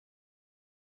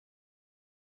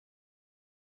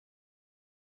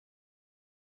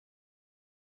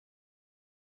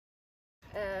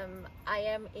I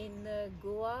am in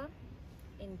Goa,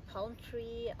 in palm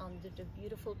tree, under the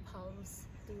beautiful palms,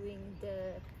 doing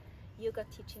the yoga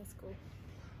teaching school.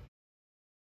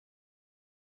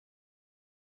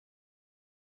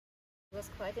 It was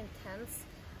quite intense,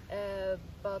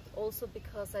 but also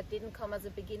because I didn't come as a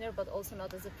beginner, but also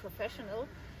not as a professional.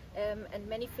 And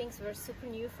many things were super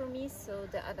new for me, so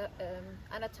the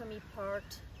anatomy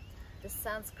part, the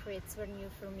Sanskrits were new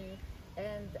for me,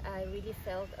 and I really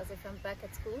felt as if I'm back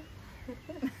at school.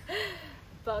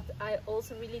 But I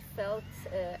also really felt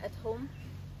at home,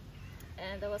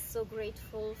 and I was so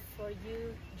grateful for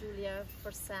you, Julia,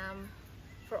 for Sam,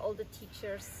 for all the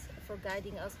teachers, for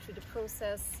guiding us through the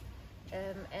process,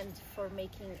 and for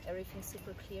making everything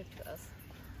super clear to us.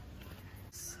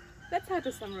 That's hard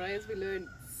to summarize. We learned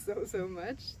so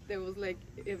much. There was like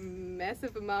a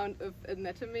massive amount of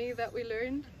anatomy that we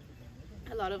learned.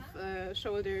 A lot of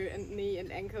shoulder and knee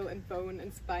and ankle and bone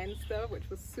and spine stuff, which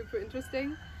was super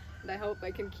interesting. And I hope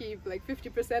I can keep like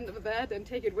 50% of that and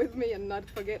take it with me and not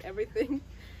forget everything.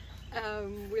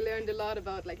 We learned a lot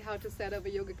about like how to set up a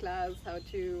yoga class, how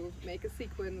to make a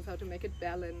sequence, how to make it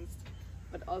balanced,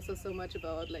 but also so much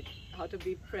about like how to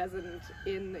be present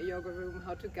in a yoga room,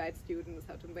 how to guide students,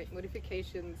 how to make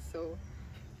modifications. So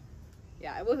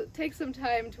yeah, it will take some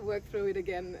time to work through it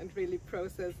again and really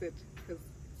process it, because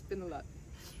it's been a lot.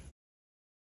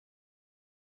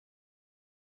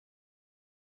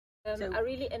 I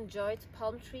really enjoyed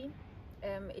Palm Tree.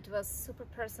 It was super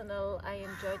personal. I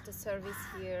enjoyed the service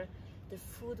here. The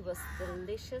food was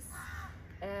delicious.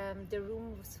 The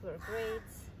rooms were great.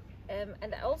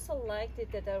 And I also liked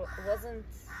it that I wasn't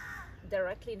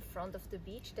directly in front of the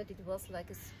beach, that it was like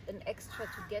an extra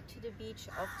to get to the beach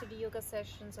after the yoga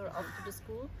sessions or after the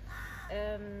school,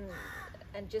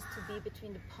 and just to be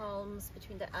between the palms,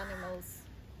 between the animals,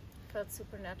 felt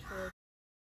super natural.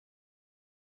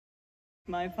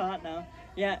 My partner,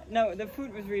 yeah, no, the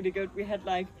food was really good. We had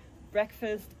like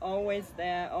breakfast always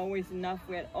there, always enough.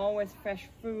 We had always fresh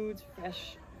fruits,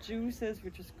 fresh juices,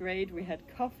 which was great. We had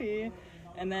coffee,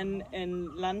 and then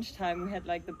in lunchtime we had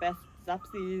like the best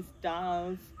sabzis,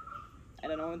 dals. I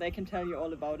don't know, they can tell you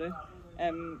all about it,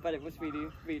 but it was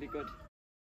really good.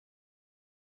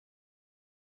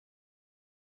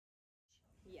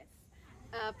 Yes,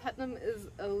 Putnam is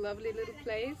a lovely little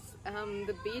place.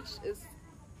 The beach is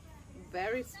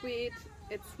very sweet.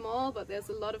 It's small, but there's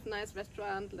a lot of nice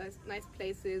restaurants, nice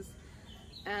places,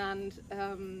 and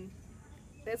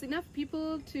there's enough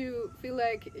people to feel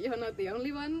like you're not the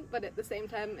only one, but at the same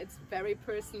time it's very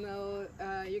personal.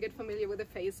 You get familiar with the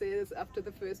faces. After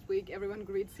the first week, everyone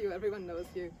greets you, everyone knows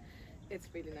you. It's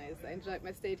really nice. I enjoyed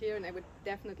my stay here and I would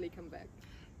definitely come back.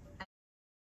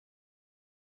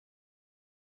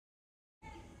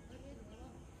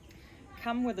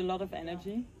 Come with a lot of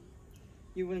energy.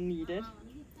 You will need it.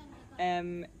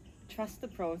 Trust the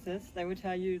process. They will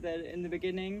tell you that in the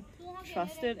beginning,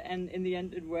 trust it, and in the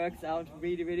end it works out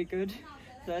really good.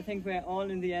 So I think we're all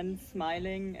in the end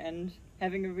smiling and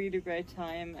having a really great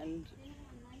time, and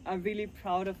are really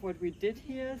proud of what we did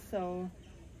here. So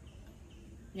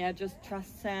yeah, just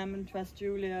trust Sam and trust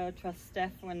Julia, trust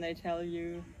Steph when they tell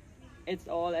you it's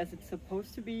all as it's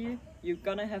supposed to be. You're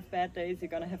gonna have bad days, you're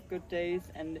gonna have good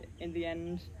days, and in the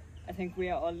end I think we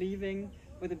are all leaving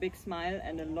with a big smile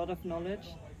and a lot of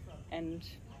knowledge. And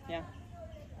yeah,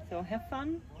 so have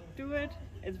fun, do it.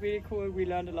 It's really cool. We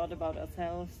learned a lot about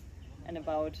ourselves and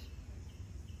about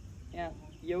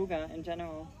yoga in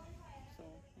general. So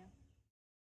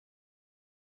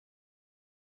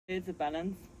yeah, it's a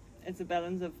balance. It's a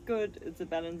balance of good, it's a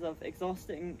balance of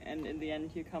exhausting, and in the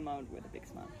end you come out with a big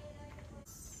smile.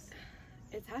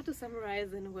 It's hard to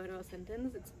summarize in a word or a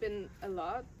sentence. It's been a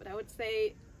lot, but I would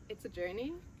say it's a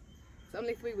journey. It's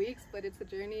only 3 weeks, but it's a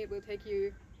journey. It will take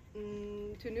you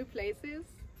to new places,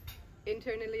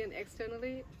 internally and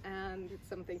externally, and it's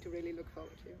something to really look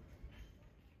forward to.